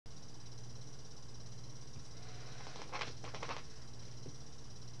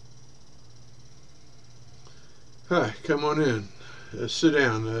Hi, come on in. Sit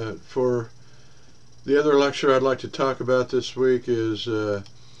down. For the other lecture I'd like to talk about this week is the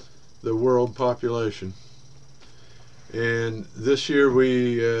world population. And this year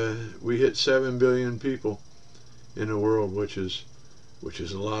we hit 7 billion people in the world, which is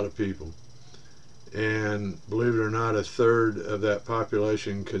a lot of people. And believe it or not, a third of that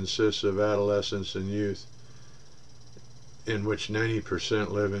population consists of adolescents and youth, in which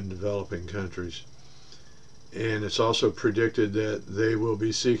 90% live in developing countries. And it's also predicted that they will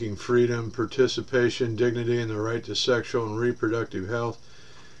be seeking freedom, participation, dignity, and the right to sexual and reproductive health.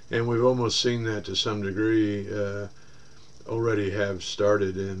 And we've almost seen that to some degree already have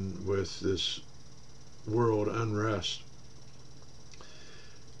started with this world unrest.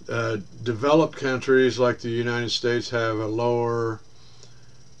 Developed countries like the United States have a lower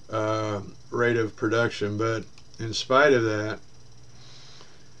rate of production, but in spite of that,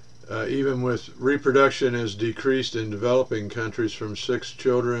 even with reproduction has decreased in developing countries from 6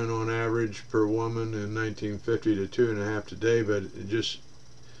 children on average per woman in 1950 to 2.5 today, but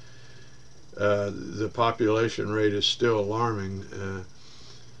the population rate is still alarming.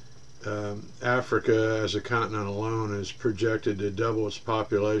 Africa as a continent alone is projected to double its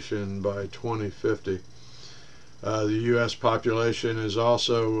population by 2050. The U.S. population is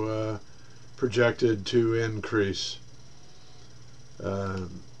also projected to increase.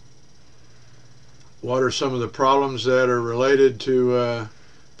 What are some of the problems that are related to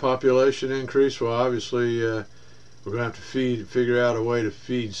population increase? Well, obviously we're going to have to figure out a way to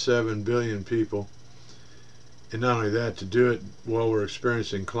feed 7 billion people. And not only that, to do it while we're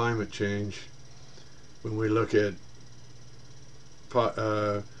experiencing climate change. When we look at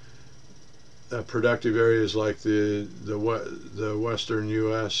productive areas like the western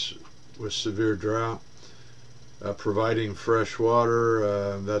U.S. with severe drought, providing fresh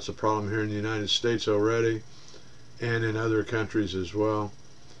water, that's a problem here in the United States already, and in other countries as well.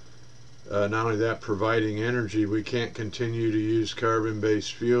 Not only that, providing energy. We can't continue to use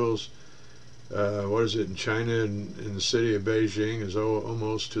carbon-based fuels. What is it in China, in the city of Beijing, is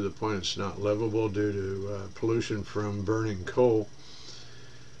almost to the point it's not livable due to pollution from burning coal.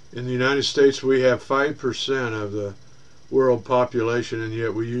 In the United States, we have 5% of the world population, and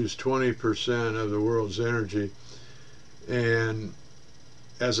yet we use 20% of the world's energy. And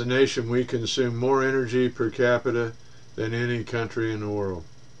as a nation, we consume more energy per capita than any country in the world.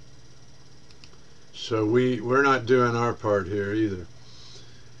 So we're not doing our part here either.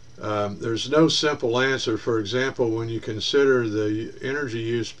 There's no simple answer. For example, when you consider the energy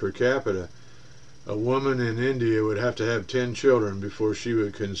use per capita, a woman in India would have to have 10 children before she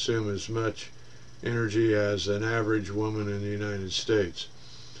would consume as much energy as an average woman in the United States.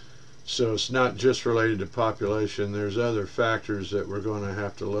 So it's not just related to population. There's other factors that we're going to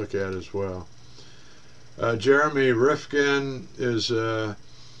have to look at as well. Jeremy Rifkin is a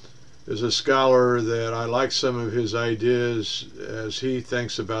scholar that I like some of his ideas as he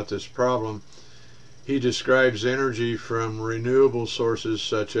thinks about this problem. He describes energy from renewable sources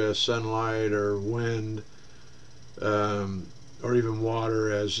such as sunlight or wind or even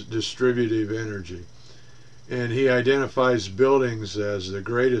water as distributive energy. And he identifies buildings as the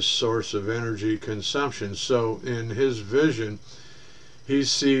greatest source of energy consumption. So in his vision, he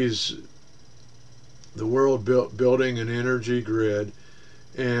sees the world building an energy grid,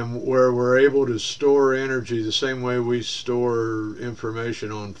 and where we're able to store energy the same way we store information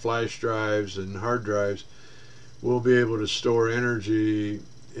on flash drives and hard drives. We'll be able to store energy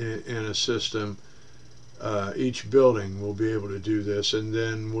in a system. Each building will be able to do this, and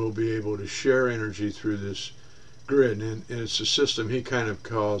then we'll be able to share energy through this grid. And it's a system he kind of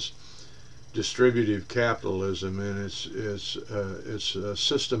calls distributive capitalism, and it's a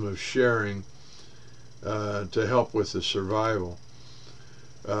system of sharing to help with the survival.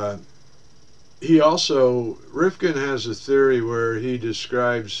 Rifkin has a theory where he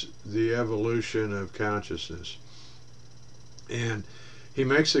describes the evolution of consciousness. And he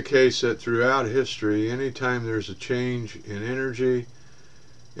makes a case that throughout history, anytime there's a change in energy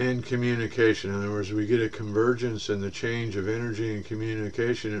and communication, in other words, we get a convergence in the change of energy and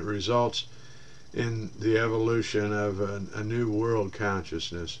communication, it results in the evolution of a new world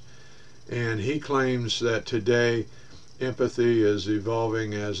consciousness. And he claims that today empathy is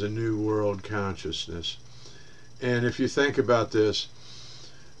evolving as a new world consciousness. And if you think about this,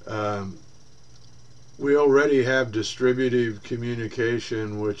 we already have distributive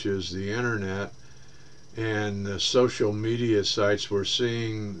communication, which is the internet, and the social media sites. We're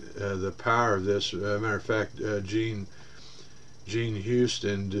seeing the power of this. Matter of fact, Gene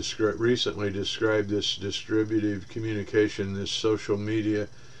Houston recently described this distributive communication, this social media,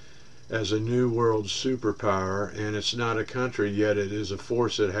 as a new world superpower, and it's not a country yet. It is a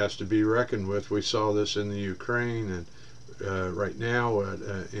force that has to be reckoned with. We saw this in the Ukraine, and right now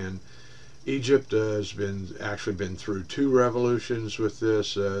in Egypt has actually been through 2 revolutions with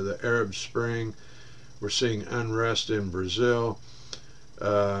this. The Arab Spring. We're seeing unrest in Brazil.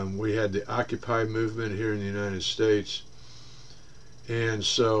 We had the Occupy movement here in the United States. And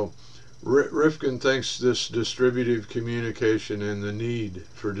so Rifkin thinks this distributive communication and the need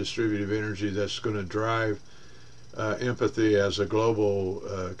for distributive energy that's going to drive empathy as a global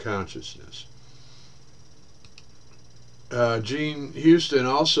consciousness. Gene Houston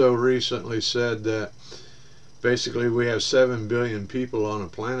also recently said that basically we have 7 billion people on a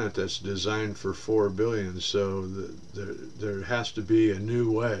planet that's designed for 4 billion, so there has to be a new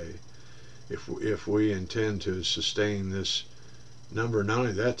way if we intend to sustain this number. Not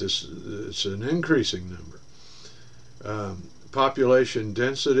only that, it's an increasing number. Population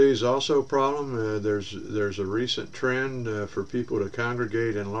density is also a problem. There's a recent trend for people to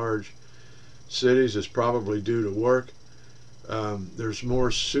congregate in large cities. It's probably due to work. There's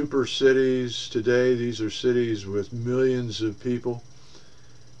more super cities today. These are cities with millions of people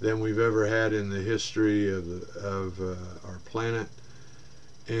than we've ever had in the history of our planet.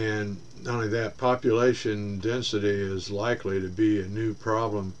 And not only that, population density is likely to be a new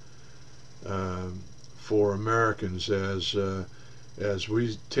problem for Americans, as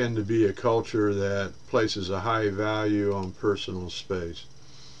we tend to be a culture that places a high value on personal space.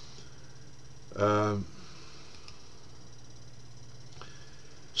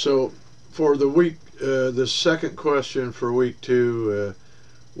 So for the week, the second question for week 2,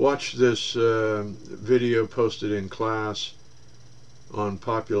 watch this video posted in class on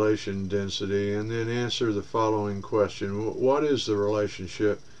population density, and then answer the following question: what is the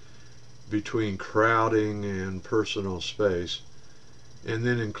relationship between crowding and personal space? And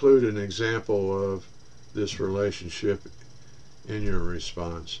then include an example of this relationship in your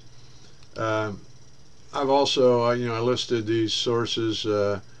response. I've also, I listed these sources.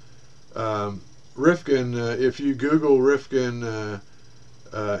 Rifkin, if you Google Rifkin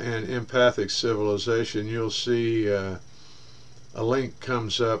and empathic civilization, you'll see a link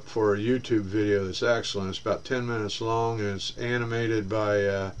comes up for a YouTube video that's excellent. It's about 10 minutes long, and it's animated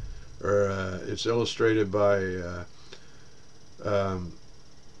by, it's illustrated by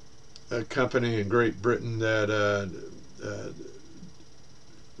a company in Great Britain that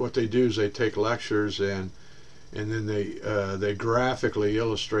what they do is they take lectures and then they graphically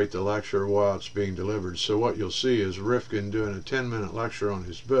illustrate the lecture while it's being delivered. So what you'll see is Rifkin doing a 10-minute lecture on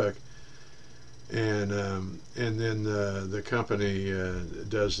his book, and then the company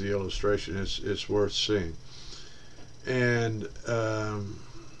does the illustration. It's worth seeing. And let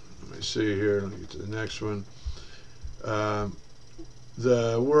me see here. Let me get to the next one.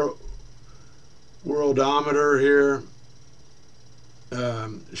 The worldometer here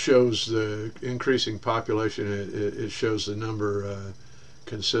shows the increasing population. It shows the number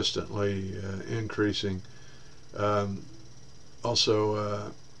consistently increasing.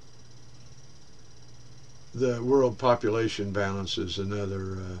 Also, the world population balance is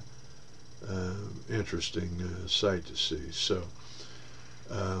another interesting sight to see. So,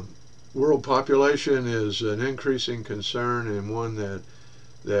 world population is an increasing concern, and one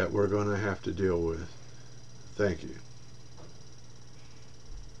that we're going to have to deal with. Thank you.